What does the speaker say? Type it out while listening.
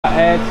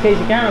It's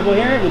Casey Cameron over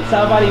here with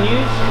South Valley News,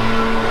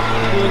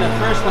 doing the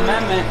First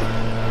Amendment.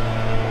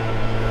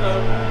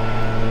 Hello.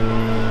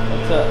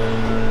 What's up?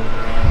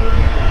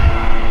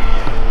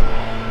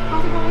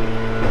 How's it going?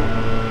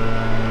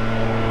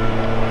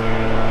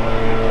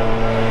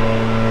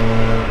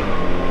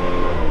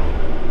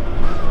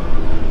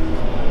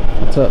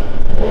 What's up?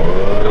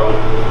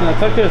 Can I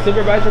talk to the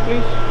supervisor,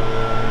 please?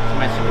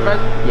 My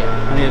supervisor?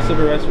 Yeah. I need a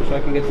supervisor so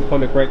I can get some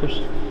public records.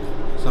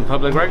 Some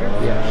public records?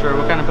 Yeah. Sure.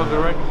 What kind of public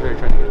records are you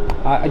trying to get?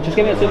 I just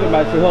give me a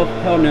supervisor.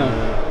 He'll know.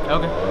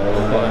 Okay.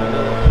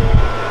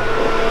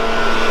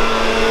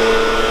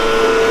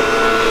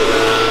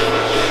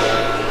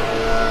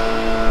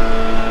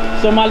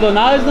 So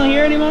Maldonado's not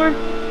here anymore?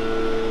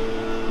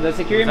 The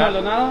security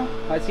Maldonado?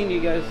 I've seen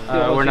you guys.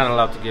 We're not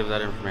allowed to give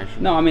that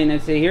information. No, I mean,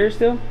 is he here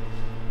still?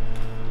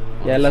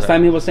 Yeah, last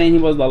time he was saying he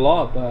was the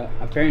law, but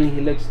apparently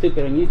he looks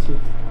stupid on YouTube.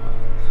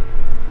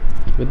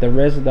 With the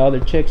rest of the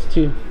other chicks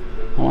too.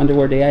 I wonder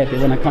where they at if they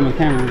want to come on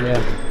camera.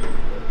 Yeah.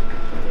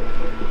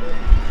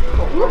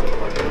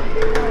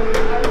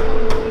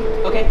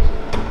 Okay.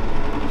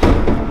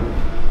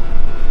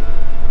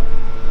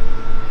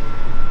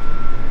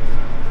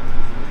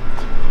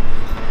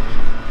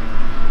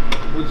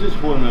 What's this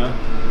for, man?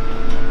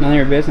 None of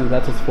your business,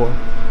 that's what it's for.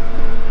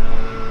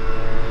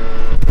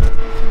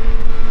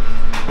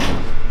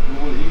 You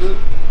want to eat it?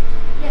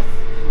 Yes.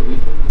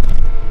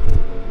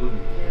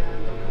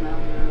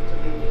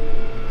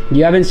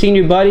 You haven't seen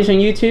your buddies on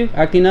YouTube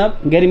acting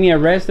up, getting me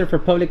arrested for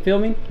public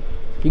filming?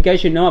 You guys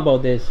should know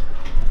about this.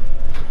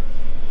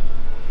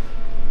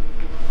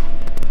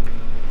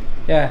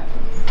 Yeah.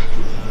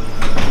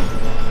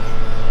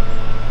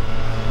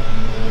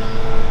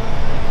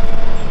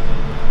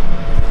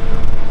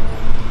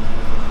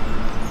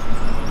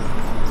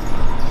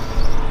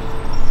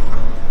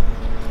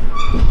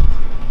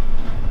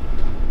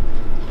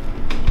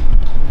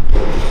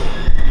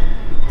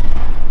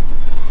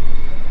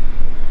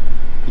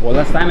 Well,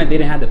 last time I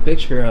didn't have the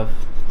picture of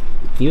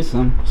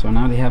Houston, so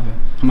now they have it.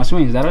 I'm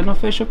assuming, is that an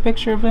official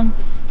picture of him?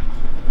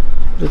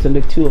 Doesn't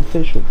look too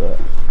official, but.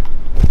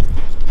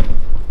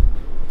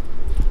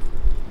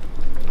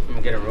 I'm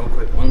gonna get it real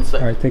quick. One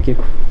second. Alright, thank you.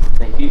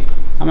 Thank you.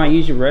 I might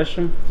use your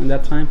restroom in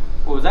that time.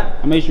 What was that?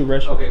 I might use your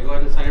restroom. Okay, go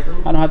ahead and sign it for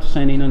me. I don't have to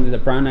sign in under the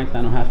Brown Act,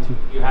 I don't have to.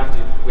 You have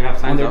to. We have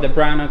signs Under up. the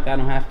Brown Act, I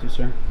don't have to,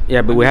 sir.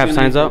 Yeah, but we have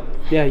signs up.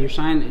 Yeah, you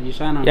sign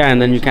on. Yeah, and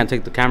then you can't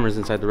take the cameras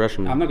inside the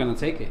restroom. I'm not gonna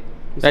take it.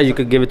 Yeah, you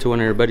could give it to one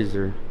of your buddies,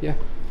 or. Yeah.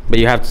 But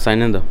you have to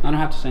sign in though. I don't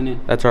have to sign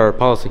in. That's our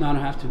policy. No, I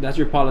don't have to. That's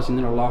your policy,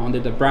 not a law. Under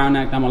the Brown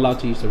Act, I'm allowed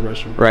to use the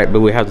restroom. Right, but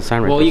we have to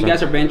sign right. Well, you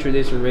guys have been through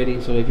this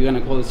already, so if you're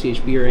gonna call the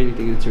CHP or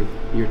anything, it's your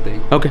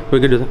thing. Okay, we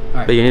could do that.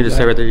 Right, but you need to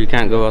say right there, you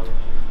can't go out.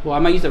 Well, I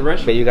might use the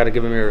restroom. But you got to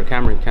give them your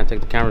camera. You can't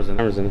take the cameras in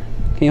there. Can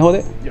you hold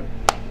it? Yep.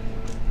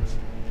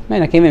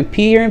 Man, I came in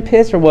pee here and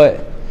piss or what?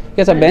 You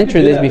guys have been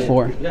through this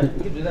before. Yeah, you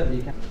can do that, but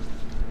you can't.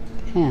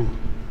 Damn.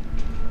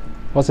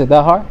 Was it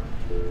that hard?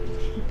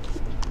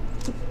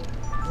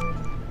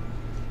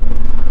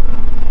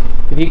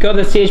 If you go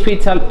to the CHP,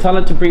 tell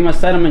them to bring my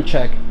settlement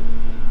check.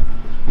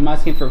 I'm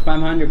asking for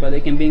 500, but they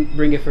can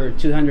bring it for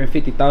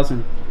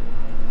 250,000.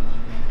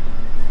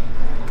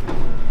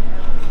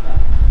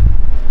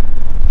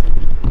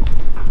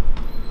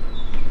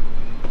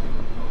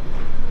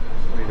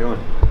 What are you doing?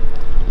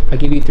 I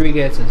give you 3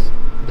 guesses.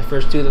 The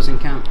first 2 doesn't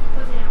count.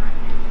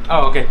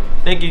 Oh, okay.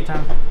 Thank you,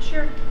 Tom.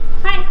 Sure.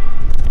 Hi.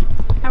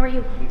 How are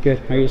you?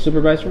 Good. Are you a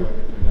supervisor?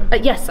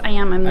 Yes, I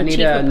am. I'm the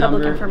Chief of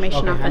Public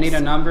Information Office. I need a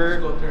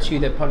number to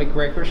the public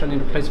records. I need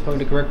to place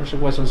public records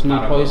with some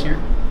employees here.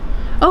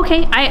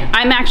 Okay,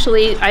 I'm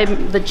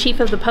the Chief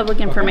of the Public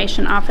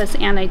Information Office,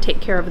 and I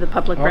take care of the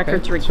public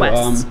records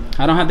requests. So,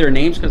 I don't have their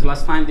names because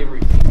last time they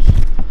refused,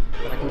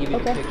 but I can give you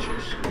the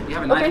pictures. If you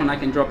have a nice one, I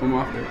can drop them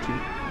off there too.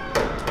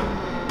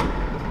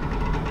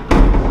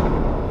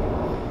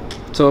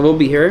 So it will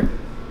be here,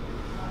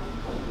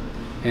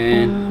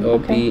 and it'll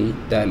be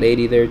that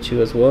lady there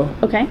too as well.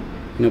 Okay.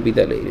 And it'll be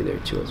that lady there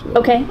too as well.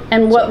 Okay.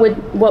 And what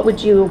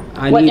information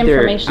I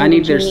need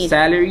would you their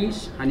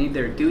salaries. I need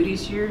their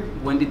duties here.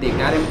 When did they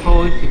got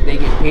employed? If they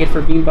get paid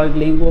for being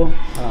bilingual.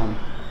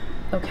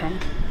 Okay.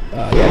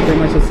 Yeah, pretty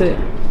much that's it.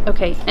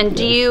 Okay. And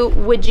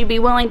would you be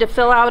willing to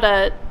fill out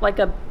a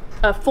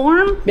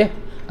form? Yeah.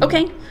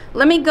 Okay.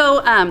 Let me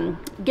go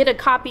get a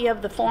copy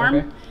of the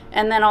form,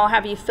 and then I'll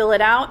have you fill it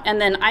out, and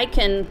then I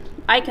can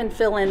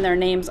fill in their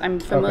names.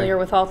 I'm familiar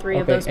with all 3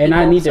 of those people. And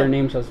I need their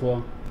names as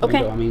well.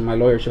 Okay. I mean, my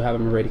lawyer should have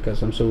them already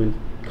because I'm suing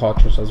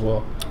cultures as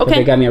well. Okay.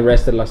 They got me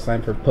arrested last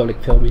time for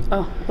public filming.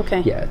 Oh,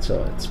 okay. Yeah,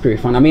 so it's pretty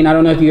fun. I mean, I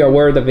don't know if you're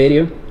aware of the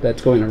video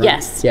that's going around.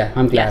 Yes. Yeah,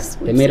 I'm glad. Yes,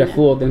 they made a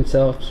fool of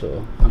themselves,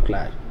 so I'm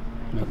glad.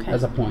 Okay.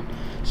 That's the point.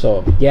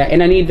 So yeah,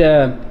 and I need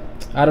I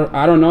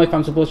don't know if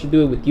I'm supposed to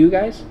do it with you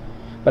guys,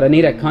 but I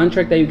need a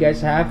contract that you guys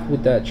have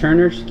with the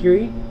Turner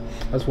Security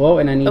as well,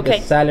 and I need the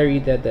salary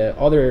that the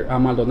other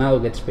Maldonado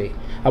gets paid.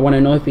 I want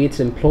to know if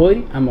he's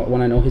employed. I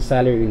want to know his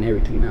salary and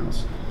everything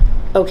else.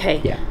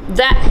 Okay. Yeah.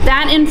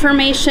 That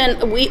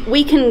information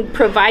we can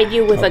provide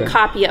you with a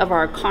copy of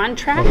our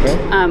contract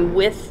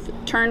with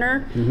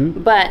Turner,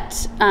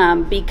 but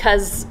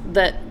because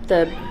the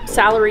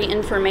salary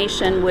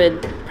information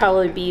would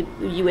probably be,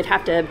 you would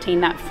have to obtain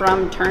that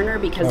from Turner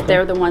because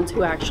they're the ones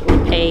who actually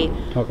pay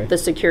the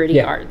security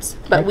guards.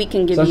 But we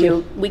can give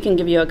you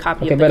a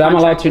copy of the but I'm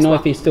allowed to know well.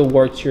 if he still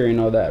works here and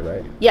all that,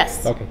 right?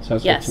 Yes. Okay,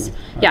 sounds yes. good to me.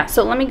 Yeah,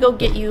 so let me go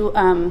get you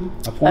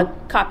a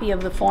copy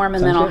of the form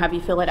and then I'll have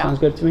you fill it out. Sounds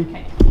good to me.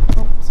 Okay.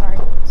 Oh, sorry.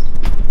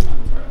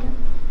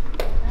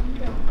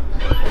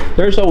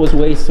 There's always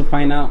ways to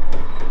find out.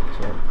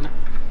 So,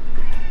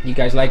 you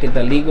guys like it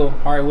the legal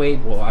hard way?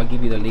 Well, I'll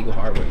give you the legal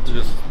hard way too.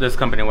 Just this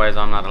company wise,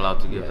 I'm not allowed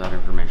to give that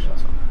information.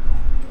 So.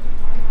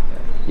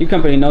 Your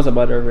company knows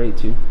about it already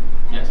too.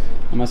 Yes.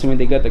 I'm assuming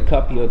they got the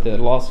copy of the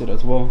lawsuit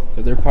as well,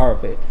 because they're part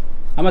of it.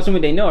 I'm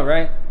assuming they know it,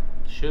 right?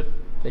 Should.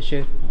 They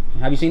should.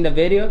 Have you seen the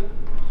video?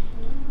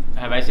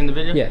 Have I seen the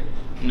video? Yeah.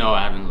 No,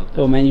 I haven't looked at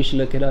it. Oh man, you should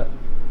look it up.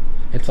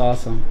 It's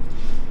awesome.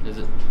 Is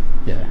it?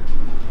 Yeah.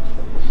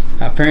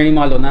 Apparently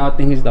Maldonado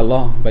thinks it's the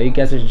law, but you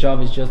guys' job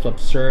is just to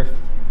observe,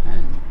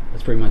 and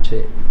that's pretty much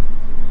it.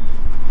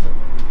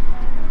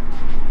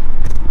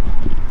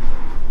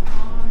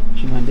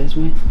 She went this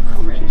way?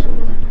 She's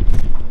over.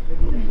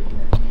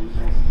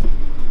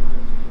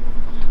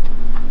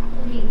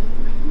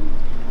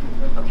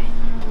 Okay.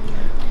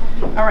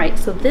 All right,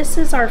 so this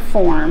is our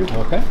form.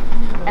 Okay.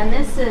 And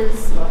this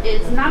is,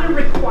 it's not a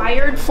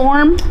required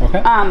form.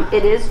 Okay.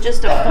 It is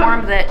just a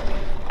form that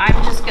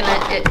I'm just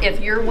gonna, if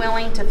you're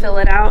willing to fill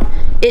it out,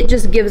 it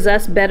just gives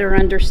us better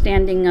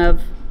understanding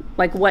of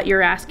like what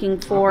you're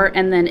asking for,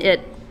 and then it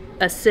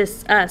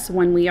assists us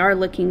when we are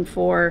looking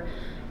for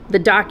the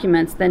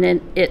documents, then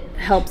it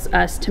helps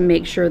us to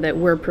make sure that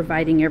we're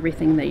providing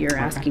everything that you're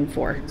asking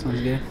for.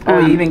 Sounds good. Oh,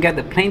 you even got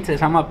the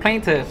plaintiff. I'm a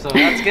plaintiff, so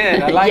that's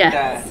good. I like Yes.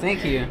 that.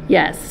 Thank you.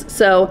 Yes.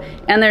 So,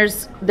 and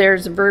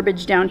there's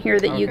verbiage down here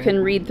that you can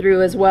read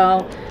through as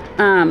well.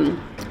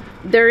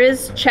 There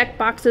is check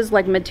boxes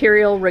like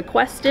material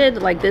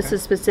requested, like this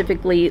is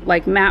specifically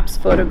like maps,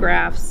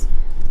 photographs,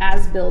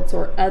 as-built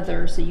or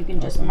other, so you can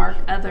just mark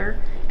other,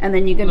 and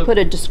then you can put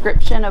a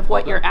description of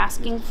what you're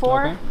asking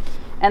for. Okay.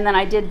 And then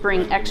I did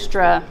bring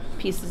extra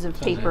pieces of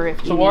paper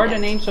if you So need what are it. the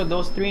names of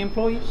those 3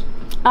 employees?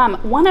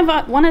 One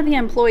of the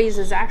employees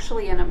is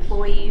actually an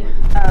employee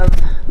of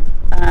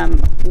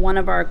one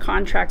of our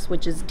contracts,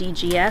 which is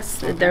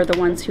DGS. They're the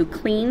ones who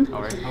clean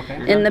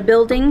in the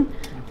building.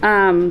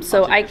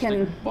 So I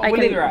can. Well, we'll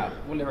leave her out.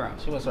 We'll leave her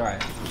out. She was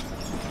alright.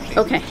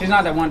 Okay. She's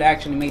not the one that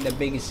actually made the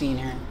biggest scene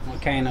here.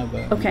 Kind of.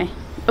 Okay.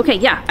 Okay.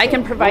 Yeah, I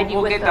can provide you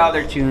We'll with get the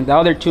other 2. The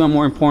other 2 are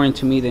more important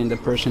to me than the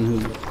person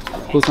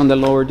who's on the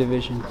lower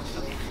division.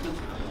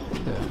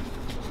 Yeah.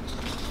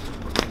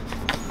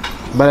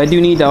 But I do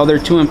need the other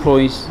 2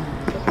 employees.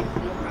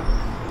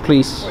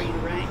 Please.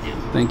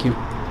 Thank you.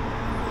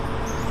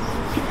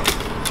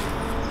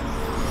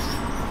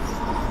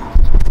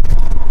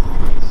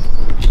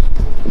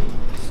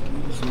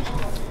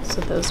 So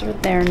those are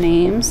their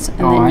names,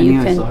 and Oh, then I you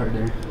knew I can. saw her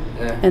there.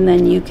 Yeah. And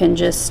then you can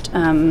just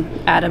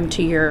add them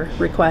to your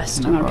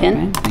request on a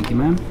pin. Okay. Thank you,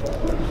 ma'am.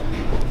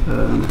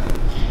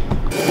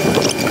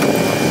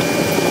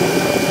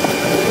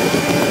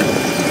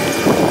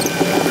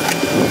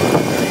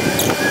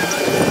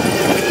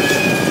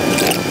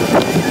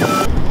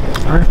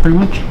 Alright, pretty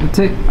much. That's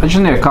it. I just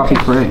need a copy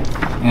for it.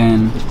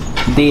 And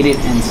date it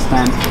and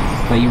stamp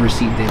that you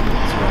received it.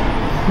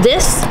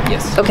 This?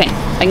 Yes. Okay,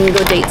 I can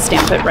go date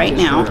stamp it right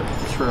now.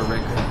 Just for a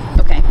record.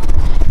 Okay,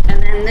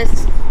 and then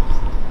this,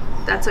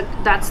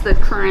 that's the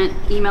current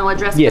email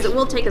address, because Yes. it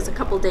will take us a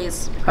couple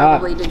days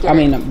probably to get I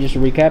mean, it. just to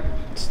recap,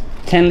 it's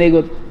 10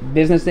 legal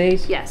business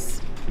days.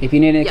 Yes, If you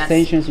need an Yes.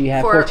 extension, so you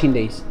have For- 14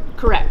 days.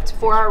 correct.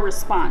 For our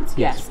response,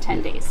 Yes. yes,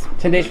 10 days.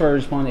 10 days for a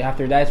response.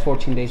 After that, it's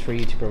 14 days for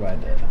you to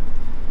provide that.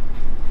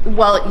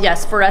 Well,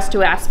 yes, for us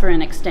to ask for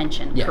an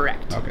extension, Yeah.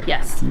 correct. Okay.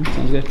 Yes.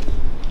 Sounds good.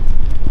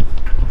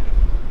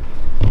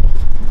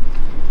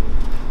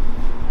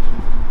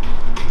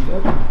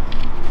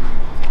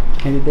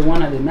 And if they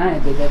want to deny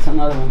it, then that's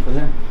another one for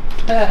them.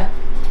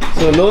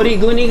 So Lori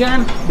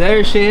Gunigan,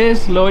 there she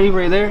is. Lori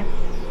right there.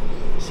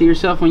 See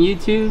yourself on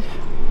YouTube.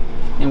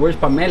 And where's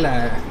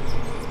Pamela?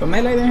 Is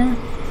Pamela there?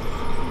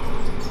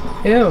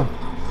 Ew.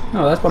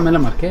 No, that's Pamela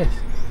Marquez.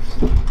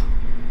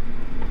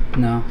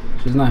 No,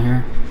 she's not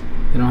here.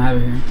 They don't have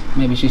her here.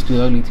 Maybe she's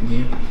too ugly to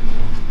be here.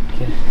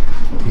 Okay.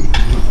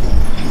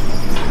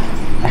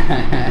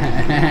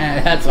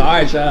 That's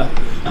harsh, huh?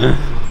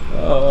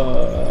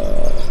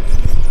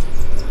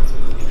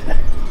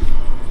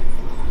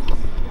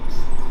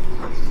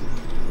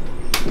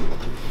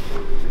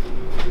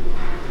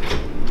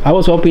 I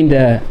was hoping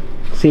that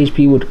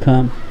CHP would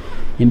come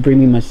and bring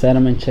me my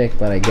settlement check,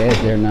 but I guess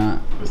they're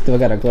not. Still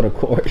gotta go to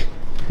court.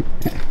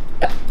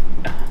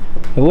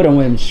 I would have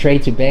went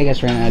straight to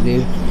Vegas right now,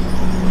 dude.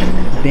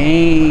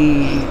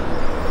 Dang.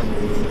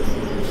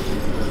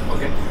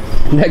 Okay.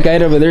 That guy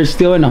over there is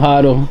still in the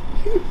huddle.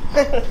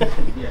 Yes.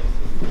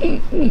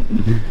 Yes.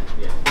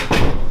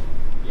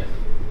 Yes.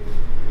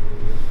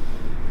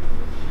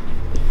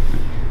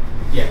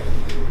 Yeah.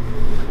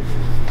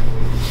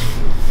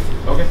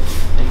 Okay.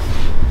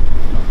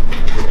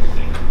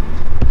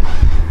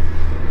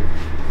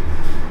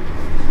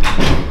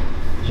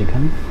 she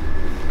coming?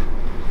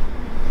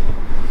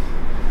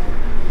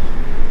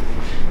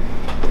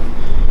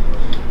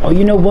 Oh,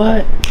 you know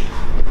what?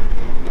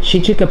 She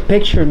took a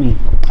picture of me.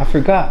 I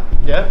forgot.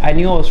 Yeah. I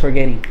knew I was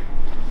forgetting.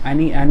 I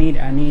need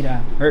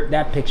her,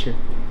 that picture.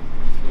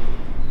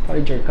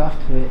 Probably jerk off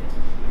to it.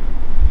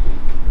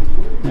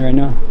 Never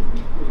know.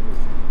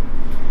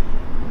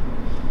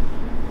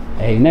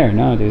 Hey, you never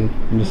know, dude.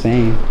 I'm just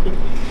saying.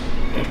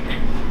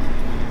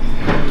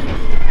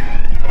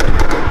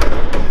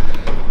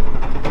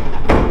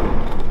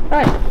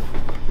 Hi.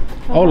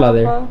 Hola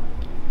there.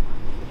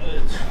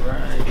 That's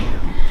right.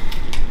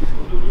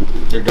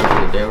 They're done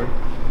for the day, right?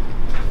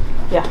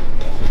 Yeah.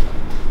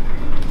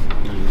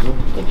 There you go.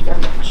 Thank you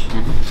very much.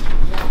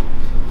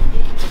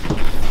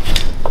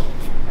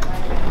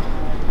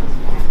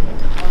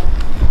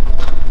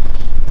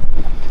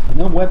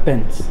 No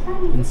weapons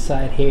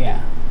inside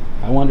here.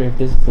 I wonder if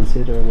this is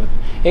considered a weapon.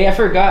 Hey, I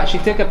forgot. She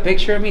took a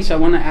picture of me, so I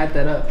want to add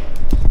that up.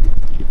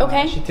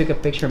 Okay. She took a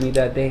picture of me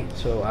that day,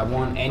 so I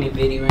want any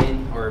video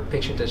in or a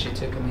picture that she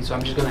took of me. So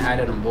I'm just gonna add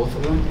it on both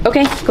of them.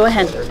 Okay, go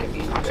ahead. So there can be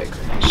no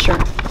record. Sure.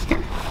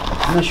 Here.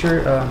 I'm not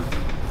sure.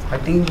 I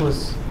think it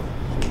was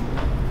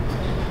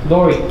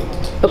Lori.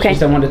 Okay. She's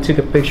the one that took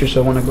a picture,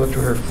 so I want to go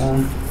through her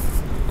phone.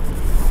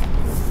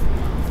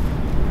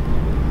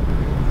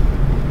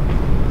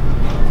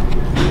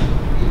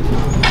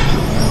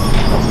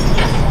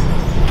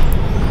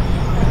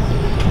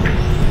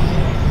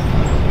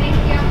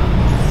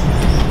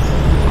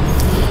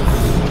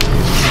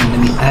 And let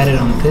me add it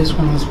on this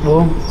one as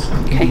well, so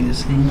it can be the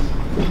same.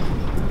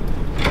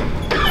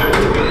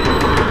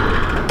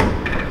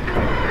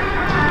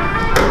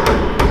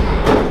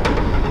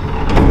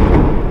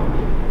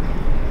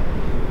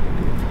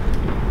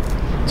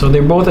 So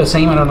they're both the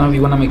same. I don't know if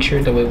you want to make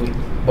sure that way we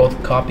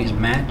both copies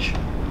match.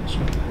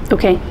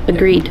 Okay,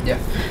 agreed. Yeah.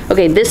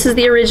 Okay, this is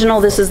the original,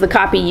 this is the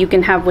copy. You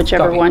can have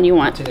whichever Copy. one you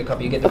want. Take the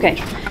copy. You get the Okay,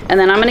 picture. and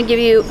then I'm gonna give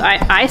you,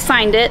 I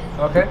signed it,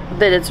 Okay.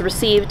 that it's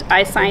received.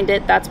 I signed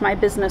it, that's my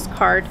business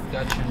card.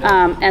 Gotcha.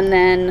 And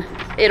then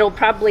it'll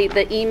probably,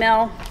 the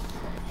email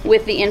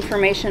with the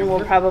information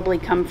will probably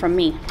come from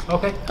me.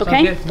 Okay. Sounds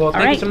Okay? good. Well, All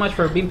thank you right. so much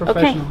for being Okay.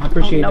 professional. I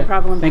appreciate it. No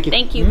problem. Thank you.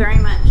 Thank you very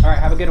much. All right.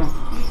 Have a good one.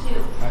 You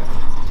too.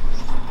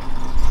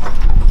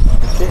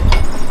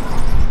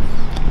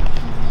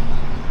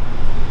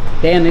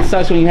 Damn, it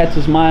sucks when you have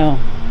to smile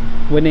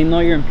when they know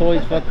your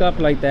employees fuck up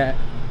like that.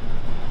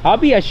 I'll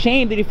be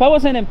ashamed, dude. If I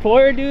was an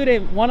employer, dude,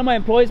 and one of my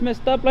employees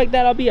messed up like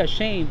that, I'll be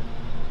ashamed.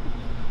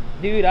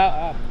 Dude,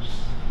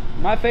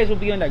 my face will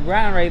be on the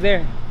ground right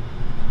there.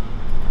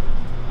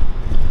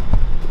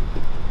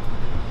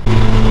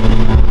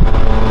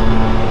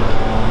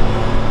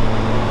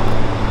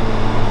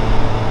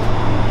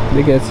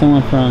 They got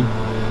someone from,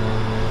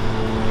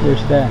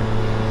 where's that?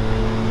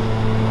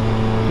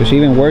 Does she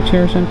even work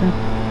here or something?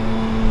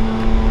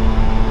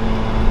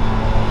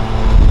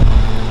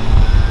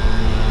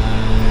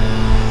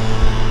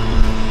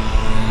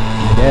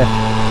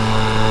 Yeah.